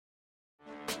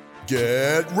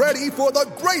Get ready for the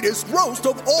greatest roast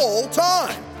of all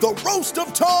time, the Roast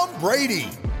of Tom Brady,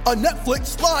 a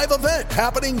Netflix live event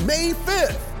happening May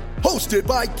 5th. Hosted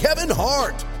by Kevin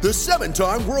Hart, the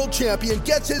 7-time world champion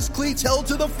gets his cleats held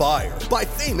to the fire by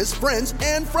famous friends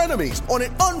and frenemies on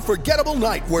an unforgettable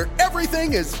night where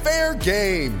everything is fair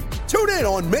game. Tune in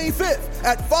on May 5th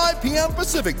at 5 p.m.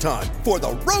 Pacific time for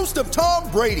the Roast of Tom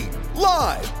Brady,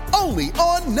 live only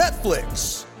on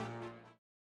Netflix.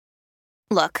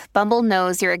 Look, Bumble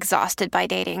knows you're exhausted by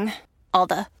dating. All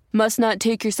the must not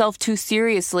take yourself too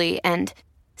seriously and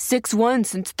 6'1"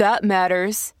 since that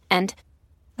matters. And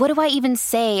what do I even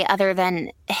say other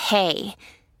than, hey?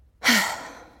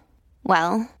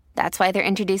 Well, that's why they're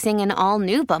introducing an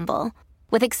all-new Bumble,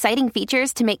 with exciting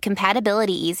features to make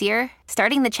compatibility easier,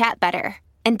 starting the chat better,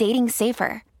 and dating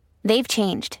safer. They've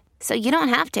changed, so you don't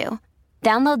have to.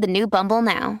 Download the new Bumble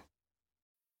now.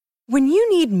 When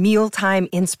you need mealtime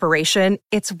inspiration,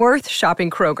 it's worth shopping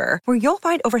Kroger, where you'll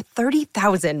find over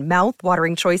 30,000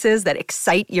 mouth-watering choices that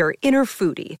excite your inner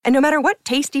foodie. And no matter what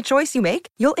tasty choice you make,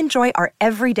 you'll enjoy our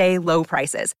everyday low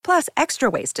prices, plus extra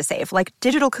ways to save, like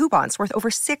digital coupons worth over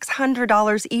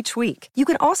 $600 each week. You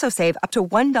can also save up to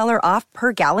 $1 off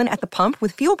per gallon at the pump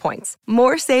with fuel points.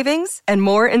 More savings and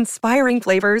more inspiring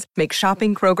flavors make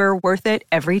shopping Kroger worth it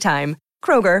every time.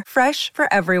 Kroger, fresh for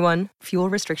everyone. Fuel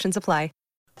restrictions apply.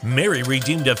 Mary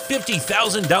redeemed a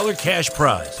 $50,000 cash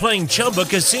prize playing Chumba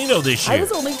Casino this year. I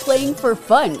was only playing for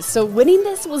fun, so winning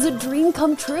this was a dream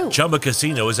come true. Chumba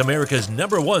Casino is America's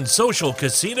 #1 social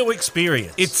casino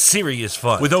experience. It's serious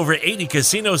fun. With over 80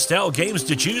 casino-style games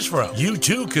to choose from, you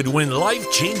too could win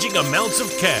life-changing amounts of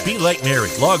cash. Be like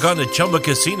Mary. Log on to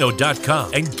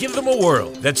ChumbaCasino.com and give them a whirl.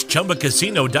 That's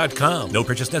ChumbaCasino.com. No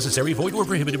purchase necessary. Void where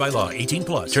prohibited by law. 18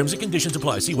 plus. Terms and conditions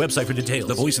apply. See website for details.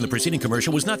 The voice in the preceding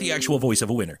commercial was not the actual voice of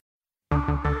a winner.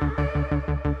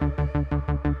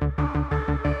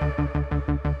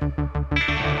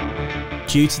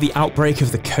 Due to the outbreak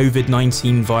of the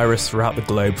COVID-19 virus throughout the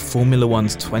globe, Formula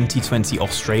One's 2020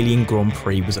 Australian Grand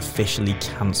Prix was officially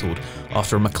cancelled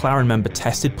after a McLaren member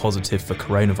tested positive for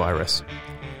coronavirus.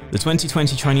 The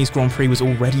 2020 Chinese Grand Prix was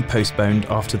already postponed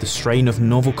after the strain of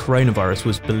novel coronavirus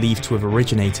was believed to have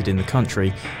originated in the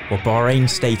country, while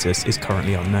Bahrain's status is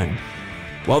currently unknown.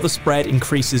 While the spread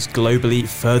increases globally,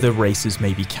 further races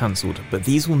may be cancelled, but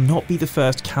these will not be the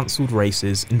first cancelled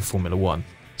races in Formula One.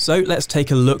 So let's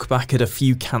take a look back at a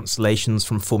few cancellations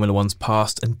from Formula One's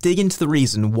past and dig into the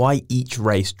reason why each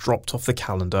race dropped off the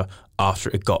calendar after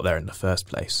it got there in the first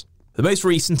place. The most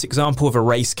recent example of a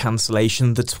race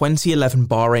cancellation, the 2011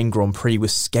 Bahrain Grand Prix,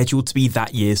 was scheduled to be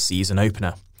that year's season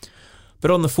opener.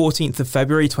 But on the 14th of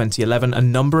February 2011, a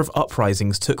number of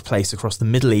uprisings took place across the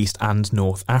Middle East and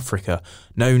North Africa,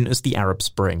 known as the Arab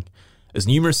Spring, as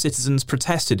numerous citizens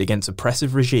protested against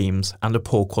oppressive regimes and a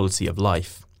poor quality of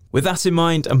life. With that in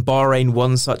mind, and Bahrain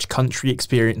one such country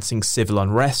experiencing civil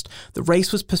unrest, the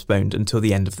race was postponed until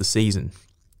the end of the season.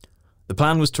 The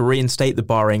plan was to reinstate the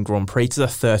Bahrain Grand Prix to the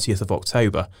 30th of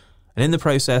October, and in the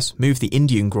process move the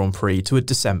Indian Grand Prix to a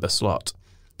December slot.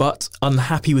 But,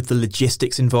 unhappy with the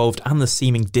logistics involved and the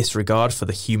seeming disregard for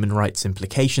the human rights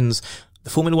implications, the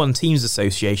Formula One Teams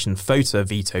Association FOTA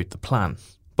vetoed the plan.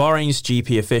 Bahrain's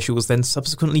GP officials then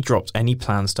subsequently dropped any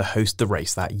plans to host the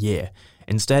race that year,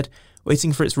 instead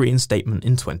waiting for its reinstatement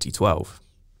in 2012.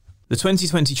 The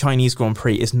 2020 Chinese Grand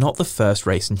Prix is not the first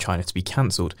race in China to be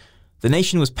cancelled. The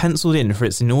nation was pencilled in for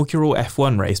its inaugural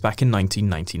F1 race back in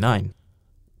 1999.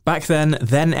 Back then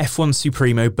F1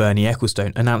 Supremo Bernie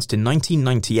Ecclestone announced in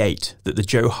 1998 that the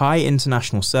Zhuhai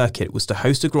International Circuit was to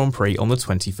host a Grand Prix on the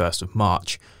 21st of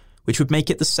March, which would make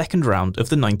it the second round of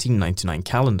the 1999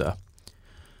 calendar.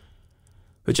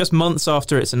 But just months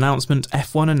after its announcement,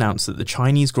 F1 announced that the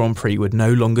Chinese Grand Prix would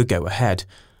no longer go ahead,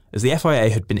 as the FIA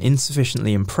had been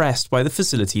insufficiently impressed by the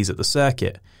facilities at the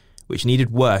circuit, which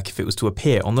needed work if it was to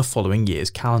appear on the following year's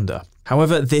calendar.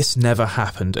 However, this never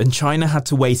happened, and China had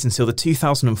to wait until the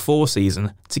 2004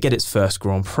 season to get its first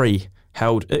Grand Prix,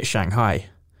 held at Shanghai.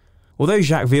 Although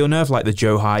Jacques Villeneuve liked the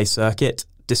Zhuhai circuit,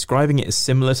 describing it as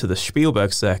similar to the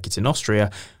Spielberg circuit in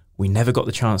Austria, we never got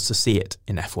the chance to see it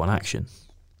in F1 action.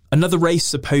 Another race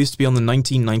supposed to be on the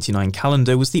 1999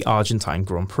 calendar was the Argentine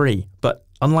Grand Prix, but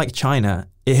unlike China,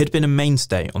 it had been a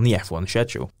mainstay on the F1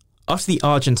 schedule. After the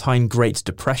Argentine Great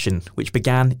Depression, which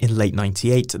began in late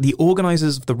 '98, the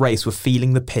organisers of the race were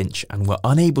feeling the pinch and were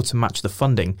unable to match the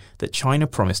funding that China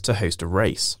promised to host a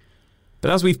race. But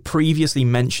as we've previously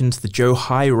mentioned, the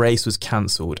Zhuhai race was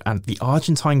cancelled and the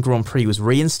Argentine Grand Prix was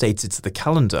reinstated to the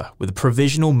calendar with a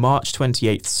provisional March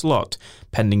 28th slot,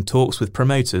 pending talks with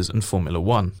promoters and Formula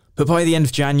One. But by the end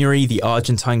of January, the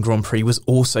Argentine Grand Prix was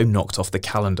also knocked off the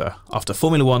calendar after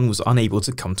Formula One was unable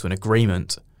to come to an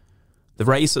agreement. The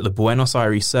race at the Buenos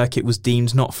Aires circuit was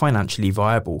deemed not financially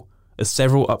viable, as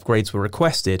several upgrades were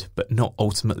requested but not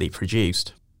ultimately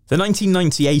produced. The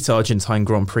 1998 Argentine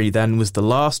Grand Prix then was the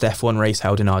last F1 race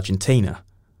held in Argentina,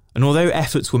 and although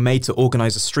efforts were made to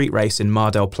organise a street race in Mar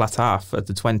del Plata for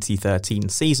the 2013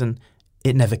 season,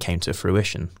 it never came to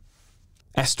fruition.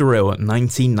 Estoril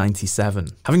 1997.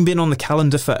 Having been on the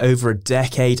calendar for over a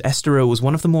decade, Estoril was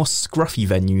one of the more scruffy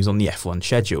venues on the F1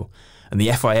 schedule, and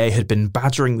the FIA had been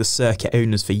badgering the circuit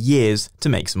owners for years to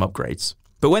make some upgrades.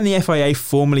 But when the FIA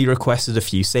formally requested a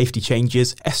few safety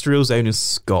changes, Estoril's owners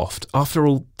scoffed. After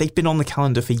all, they'd been on the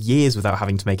calendar for years without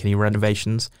having to make any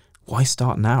renovations. Why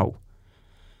start now?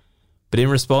 But in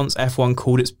response, F1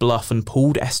 called its bluff and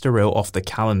pulled Estoril off the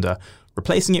calendar,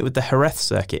 replacing it with the Jerez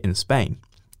circuit in Spain.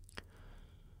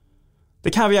 The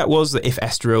caveat was that if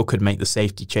Estoril could make the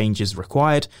safety changes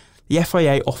required, the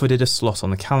FIA offered it a slot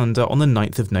on the calendar on the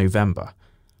 9th of November.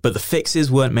 But the fixes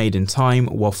weren't made in time,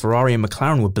 while Ferrari and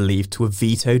McLaren were believed to have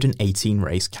vetoed an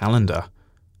 18-race calendar.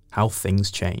 How things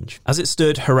change. As it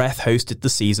stood, Jerez hosted the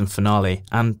season finale,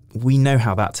 and we know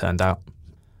how that turned out.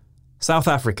 South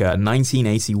Africa,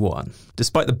 1981.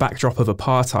 Despite the backdrop of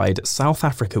apartheid, South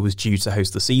Africa was due to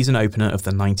host the season opener of the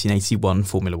 1981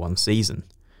 Formula One season.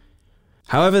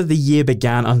 However, the year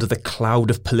began under the cloud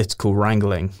of political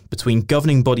wrangling between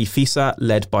governing body FISA,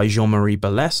 led by Jean-Marie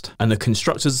Balest, and the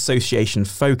Constructors Association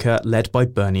FOCA, led by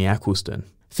Bernie Ecclestone.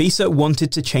 FISA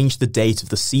wanted to change the date of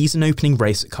the season opening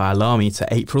race at Kyalami to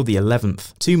April the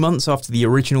 11th, 2 months after the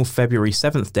original February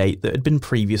 7th date that had been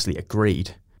previously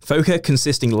agreed. FOCA,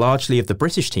 consisting largely of the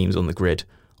British teams on the grid,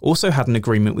 also had an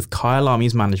agreement with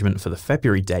Kyalami's management for the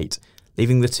February date,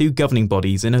 leaving the two governing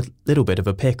bodies in a little bit of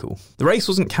a pickle. The race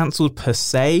wasn't cancelled per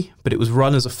se, but it was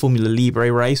run as a Formula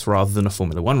Libre race rather than a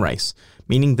Formula One race,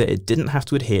 meaning that it didn't have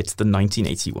to adhere to the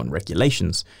 1981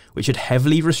 regulations, which had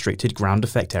heavily restricted ground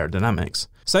effect aerodynamics.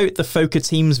 So the FOCA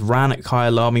teams ran at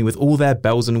Kyalami with all their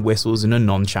bells and whistles in a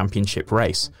non-championship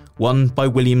race, won by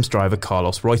Williams driver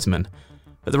Carlos Reutemann,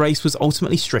 but the race was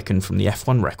ultimately stricken from the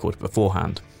F1 record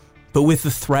beforehand. But with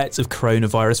the threat of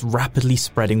coronavirus rapidly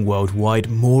spreading worldwide,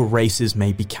 more races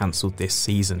may be cancelled this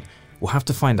season. We'll have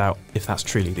to find out if that's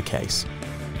truly the case.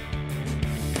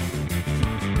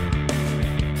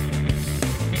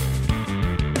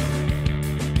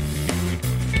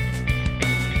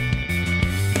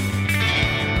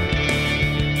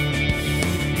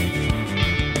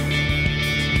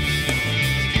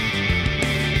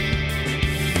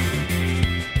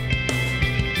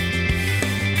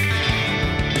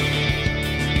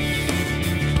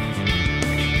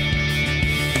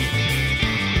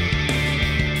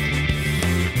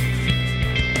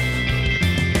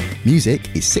 Music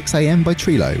is 6am by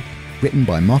Trilo, written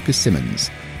by Marcus Simmons.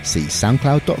 See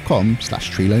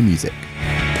soundcloud.com/Trilo Music.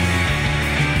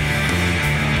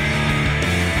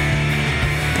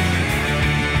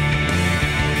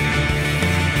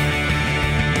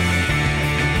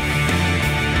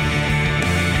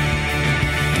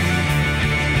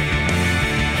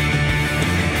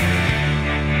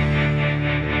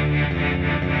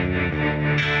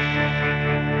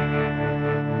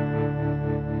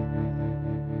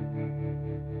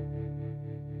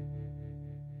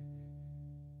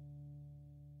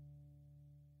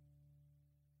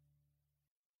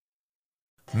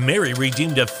 Mary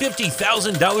redeemed a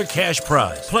 $50,000 cash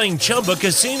prize playing Chumba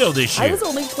Casino this year. I was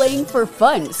only playing for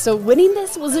fun, so winning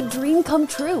this was a dream come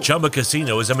true. Chumba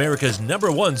Casino is America's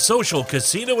 #1 social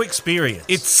casino experience.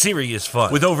 It's serious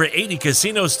fun. With over 80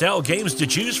 casino-style games to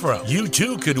choose from, you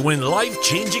too could win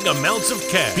life-changing amounts of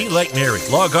cash. Be like Mary.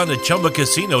 Log on to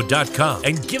ChumbaCasino.com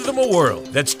and give them a whirl.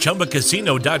 That's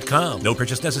ChumbaCasino.com. No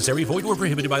purchase necessary. Void where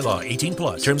prohibited by law.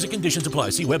 18+. Terms and conditions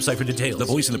apply. See website for details. The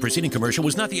voice in the preceding commercial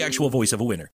was not the actual voice of a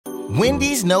winner.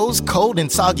 Wendy's knows cold and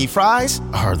soggy fries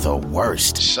are the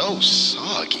worst. So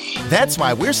soggy. That's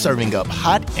why we're serving up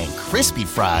hot and crispy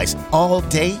fries all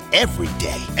day, every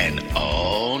day. And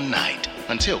all night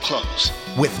until close.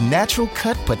 With natural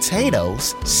cut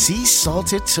potatoes, sea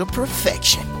salted to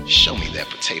perfection. Show me that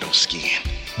potato skin.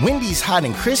 Wendy's hot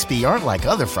and crispy aren't like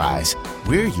other fries.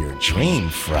 We're your dream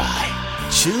fry.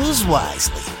 Choose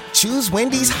wisely. Choose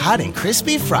Wendy's hot and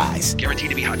crispy fries.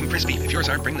 Guaranteed to be hot and crispy. If yours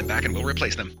aren't, bring them back and we'll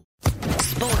replace them.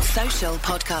 Sports Social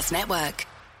Podcast Network.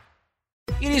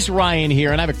 It is Ryan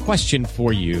here, and I have a question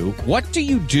for you. What do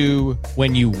you do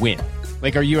when you win?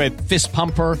 Like, are you a fist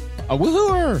pumper, a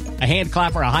woo-hooer, a hand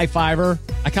clapper, a high fiver?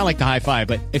 I kind of like the high five,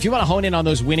 but if you want to hone in on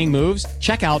those winning moves,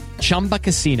 check out Chumba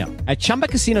Casino. At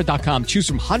ChumbaCasino.com, choose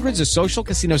from hundreds of social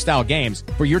casino style games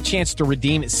for your chance to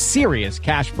redeem serious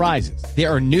cash prizes.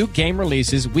 There are new game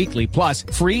releases weekly, plus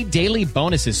free daily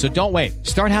bonuses. So don't wait.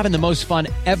 Start having the most fun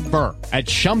ever at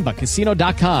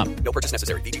ChumbaCasino.com. No purchase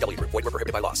necessary. VGW Group. Void where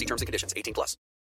prohibited by law. See terms and conditions. 18+.